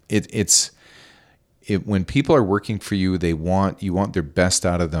 when people are working for you, you want their best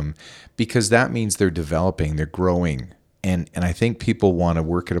out of them, because that means they're developing, they're growing. And I think people want to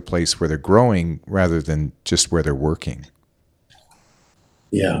work at a place where they're growing rather than just where they're working.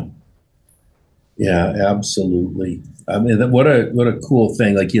 Yeah. Yeah, absolutely. I mean, what a cool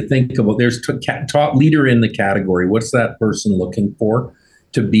thing. Like, you think about, there's top leader in the category. What's that person looking for?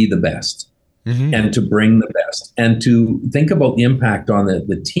 To be the best, mm-hmm. and to bring the best, and to think about the impact on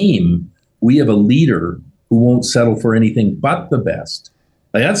the team. We have a leader who won't settle for anything but the best.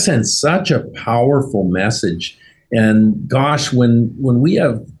 Like, that sends such a powerful message. And gosh, when we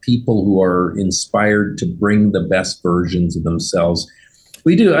have people who are inspired to bring the best versions of themselves,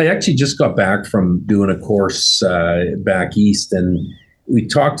 we do. I actually just got back from doing a course back east, and we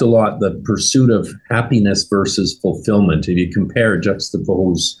talked a lot the pursuit of happiness versus fulfillment. If you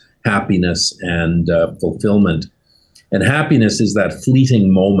juxtapose happiness and fulfillment, and happiness is that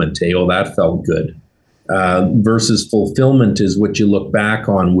fleeting moment. Hey, oh, that felt good. Versus fulfillment is what you look back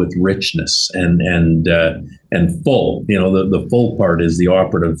on with richness and full. The full part is the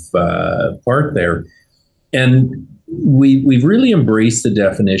operative part there, and we've really embraced the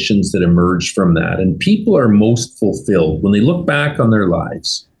definitions that emerged from that. And people are most fulfilled when they look back on their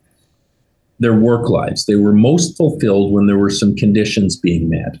lives, their work lives. They were most fulfilled when there were some conditions being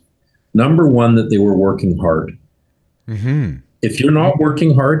met. Number one, that they were working hard. Mm-hmm. If you're not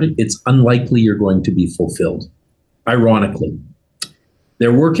working hard, it's unlikely you're going to be fulfilled. Ironically,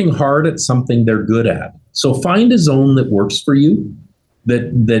 they're working hard at something they're good at. So find a zone that works for you,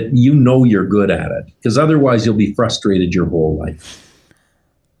 that you're good at it, because otherwise you'll be frustrated your whole life.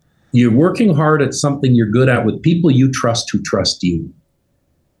 You're working hard at something you're good at with people you trust who trust you.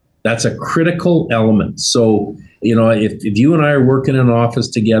 That's a critical element. So, if you and I are working in an office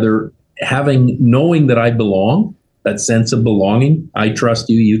together, knowing that I belong, that sense of belonging, I trust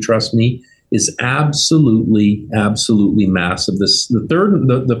you, you trust me, is absolutely, absolutely massive.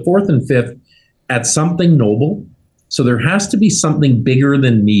 The fourth and fifth, at something noble. So there has to be something bigger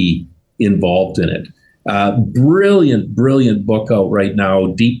than me involved in it. Brilliant, brilliant book out right now,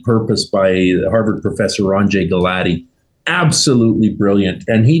 Deep Purpose by Harvard professor Ron J. Galati. Absolutely brilliant.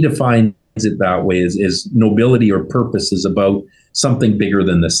 And he defines it that way, is nobility or purpose is about something bigger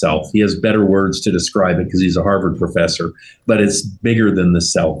than the self. He has better words to describe it because he's a Harvard professor, but it's bigger than the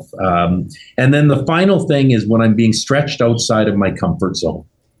self. And then the final thing is when I'm being stretched outside of my comfort zone.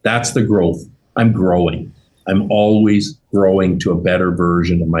 That's the growth. I'm growing. I'm always growing to a better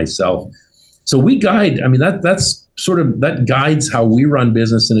version of myself. So we guide, that guides how we run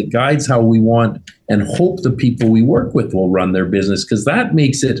business, and it guides how we want and hope the people we work with will run their business, because that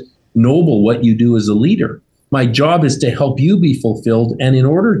makes it noble what you do as a leader. My job is to help you be fulfilled. And in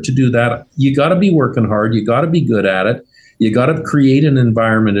order to do that, you got to be working hard. You got to be good at it. You got to create an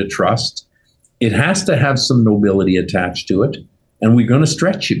environment of trust. It has to have some nobility attached to it. And we're going to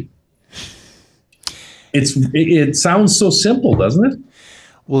stretch you. It sounds so simple, doesn't it?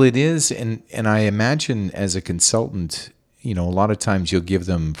 Well, it is. And I imagine as a consultant, a lot of times you'll give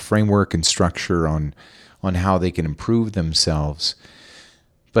them framework and structure on how they can improve themselves.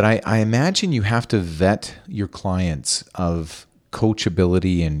 But I imagine you have to vet your clients of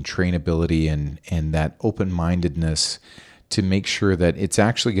coachability and trainability and that open-mindedness to make sure that it's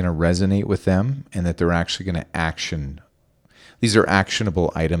actually going to resonate with them and that they're actually going to action. These are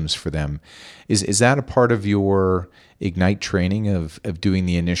actionable items for them. Is that a part of your Ignite training of doing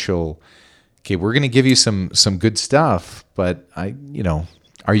the initial, okay, we're going to give you some good stuff, but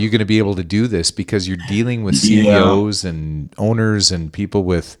are you going to be able to do this? Because you're dealing with CEOs and owners and people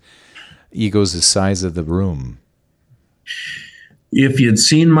with egos the size of the room. If you'd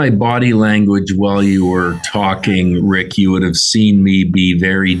seen my body language while you were talking, Rick, you would have seen me be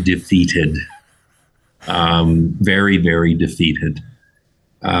very defeated. Very, very defeated.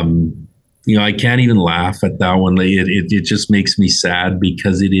 I can't even laugh at that one. It just makes me sad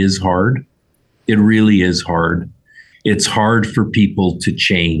because it is hard. It really is hard. It's hard for people to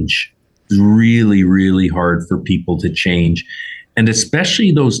change. It's really, really hard for people to change. And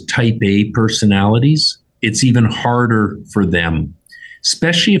especially those type A personalities, it's even harder for them,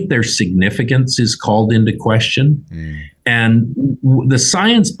 especially if their significance is called into question. And the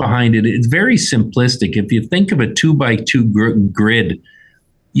science behind it is very simplistic. If you think of a 2x2 grid,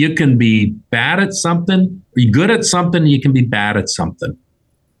 you can be bad at something, or you're good at something, you can be bad at something.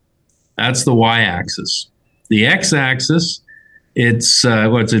 That's the y-axis. The x-axis, it's a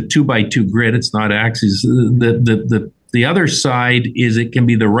 2x2 grid. It's not axis. The other side is it can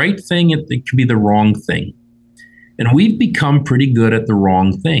be the right thing, it can be the wrong thing. And we've become pretty good at the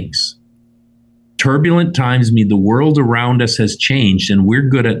wrong things. Turbulent times mean the world around us has changed and we're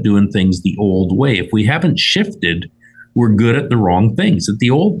good at doing things the old way. If we haven't shifted, we're good at the wrong things, at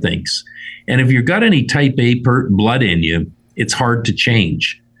the old things. And if you've got any type A blood in you, it's hard to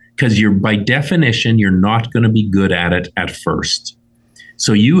change because by definition, you're not going to be good at it at first.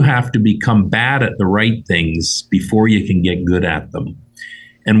 So you have to become bad at the right things before you can get good at them.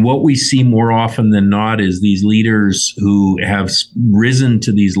 And what we see more often than not is these leaders who have risen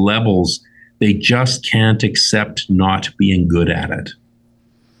to these levels, they just can't accept not being good at it.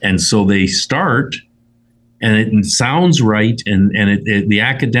 And so they start, and it sounds right, and the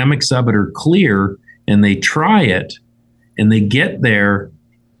academics of it are clear, and they try it, and they get there,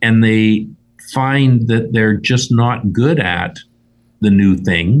 and they find that they're just not good at the new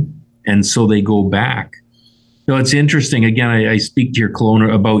thing, and so they go back. So it's interesting. Again, I speak to your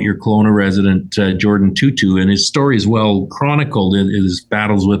Kelowna resident, Jordan Tutu, and his story is well chronicled in his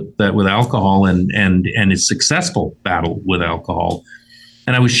battles with alcohol and his successful battle with alcohol.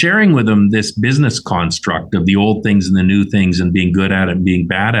 And I was sharing with him this business construct of the old things and the new things and being good at it and being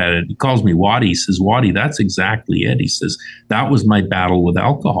bad at it. He calls me Waddy. He says, Waddy, that's exactly it. He says, that was my battle with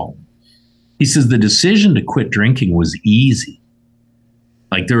alcohol. He says, the decision to quit drinking was easy.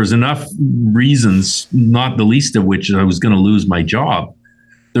 Like there was enough reasons, not the least of which I was going to lose my job.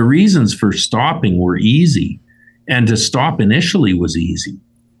 The reasons for stopping were easy. And to stop initially was easy.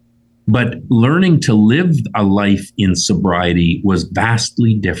 But learning to live a life in sobriety was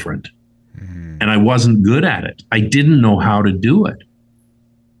vastly different. Mm-hmm. And I wasn't good at it. I didn't know how to do it.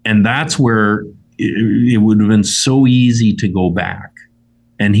 And that's where it would have been so easy to go back.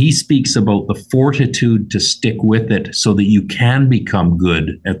 And he speaks about the fortitude to stick with it so that you can become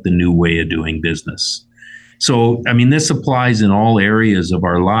good at the new way of doing business. So, I mean, this applies in all areas of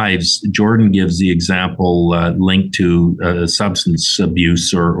our lives. Jordan gives the example linked to substance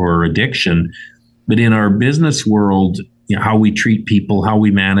abuse or addiction. But in our business world, how we treat people, how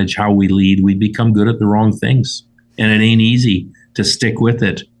we manage, how we lead, we become good at the wrong things. And it ain't easy to stick with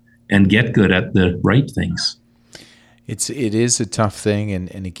it and get good at the right things. It is a tough thing.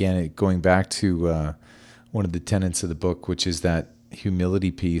 And again, going back to one of the tenets of the book, which is that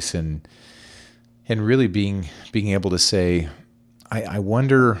humility piece and really being able to say, I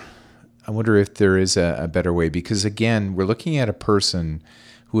wonder if there is a better way, because again, we're looking at a person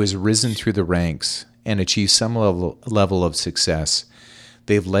who has risen through the ranks and achieved some level of success.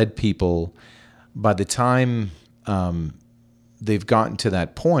 They've led people. By the time they've gotten to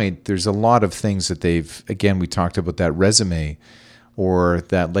that point, there's a lot of things that we talked about that resume or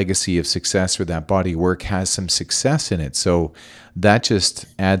that legacy of success or that body of work has some success in it. So that just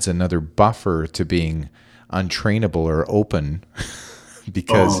adds another buffer to being untrainable or open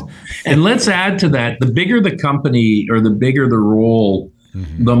because and let's add to that, the bigger the company or the bigger the role,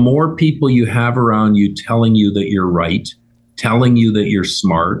 the more people you have around you telling you that you're right, telling you that you're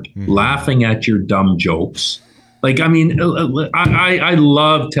smart, laughing at your dumb jokes. Like, I mean, I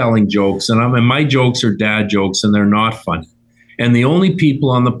love telling jokes, and my jokes are dad jokes, and they're not funny. And the only people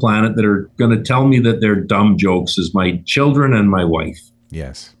on the planet that are going to tell me that they're dumb jokes is my children and my wife.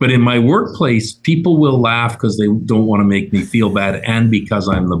 Yes. But in my workplace, people will laugh because they don't want to make me feel bad and because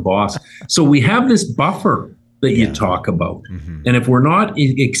I'm the boss. So we have this buffer that you talk about. And if we're not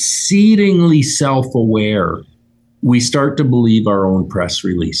exceedingly self-aware, we start to believe our own press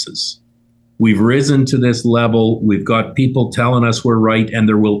releases. We've risen to this level. We've got people telling us we're right, and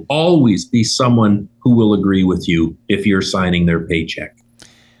there will always be someone who will agree with you if you're signing their paycheck.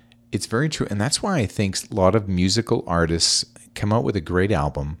 It's very true. And that's why I think a lot of musical artists come out with a great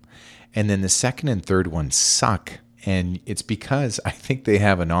album, and then the second and third one suck. And it's because I think they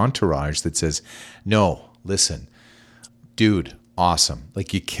have an entourage that says, no, listen, dude, awesome.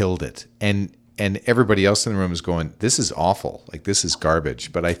 Like, you killed it. And everybody else in the room is going, this is awful. Like, this is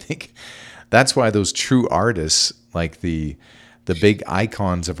garbage. But I think that's why those true artists, like the big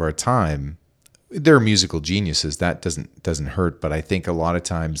icons of our time, they're musical geniuses. That doesn't hurt. But I think a lot of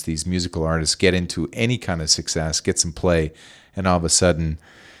times these musical artists get into any kind of success, get some play, and all of a sudden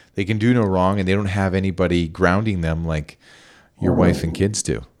they can do no wrong, and they don't have anybody grounding them like your wife and kids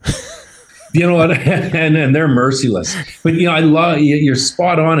do. You know what? And they're merciless. But I love, you're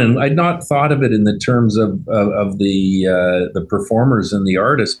spot on, and I'd not thought of it in the terms of the performers and the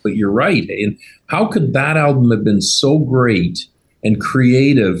artists. But you're right. And how could that album have been so great and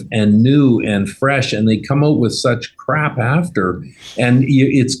creative and new and fresh, and they come out with such crap after? And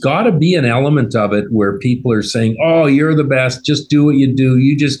it's got to be an element of it where people are saying, "Oh, you're the best. Just do what you do.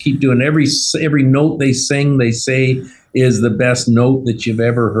 You just keep doing every note they sing. They say is the best note that you've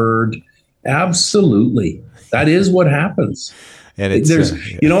ever heard." Absolutely. That is what happens. And it's,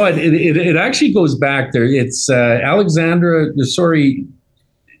 it actually goes back there. It's Alexandra the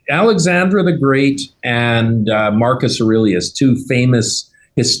Great and Marcus Aurelius, two famous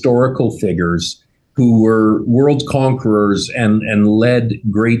historical figures who were world conquerors and led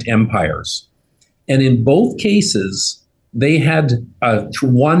great empires. And in both cases, they had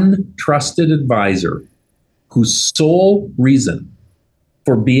one trusted advisor whose sole reason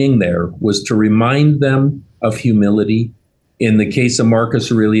for being there was to remind them of humility. In the case of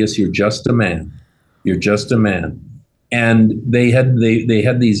Marcus Aurelius, you're just a man. You're just a man. And they had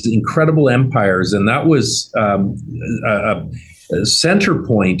these incredible empires, and that was a center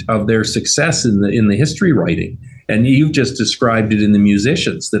point of their success in the history writing. And you've just described it in the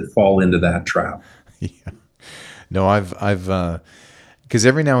musicians that fall into that trap. Yeah. No, I've because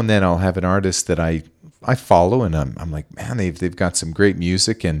every now and then I'll have an artist that I follow, and I'm like, man, they've got some great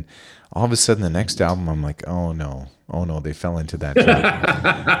music, and all of a sudden the next album I'm like, oh no, they fell into that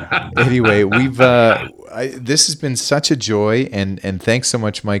trap. Anyway, this has been such a joy, and thanks so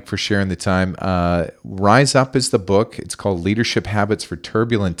much, Mike, for sharing the time. Rise Up is the book. It's called Leadership Habits for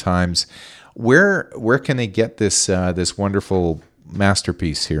Turbulent Times. Where can they get this wonderful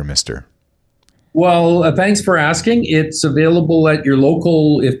masterpiece here, mister? Well, thanks for asking. It's available at your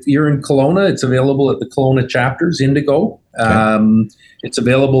local, if you're in Kelowna, it's available at the Kelowna chapters, Indigo. Okay. It's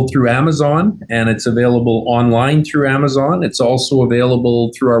available through Amazon, and it's available online through Amazon. It's also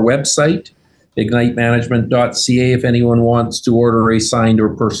available through our website, ignitemanagement.ca, if anyone wants to order a signed or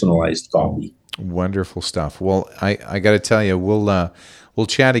personalized copy. Wonderful stuff. Well, I got to tell you, we'll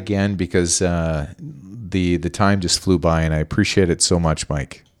chat again, because the time just flew by, and I appreciate it so much,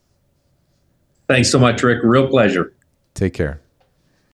 Mike. Thanks so much, Rick. Real pleasure. Take care.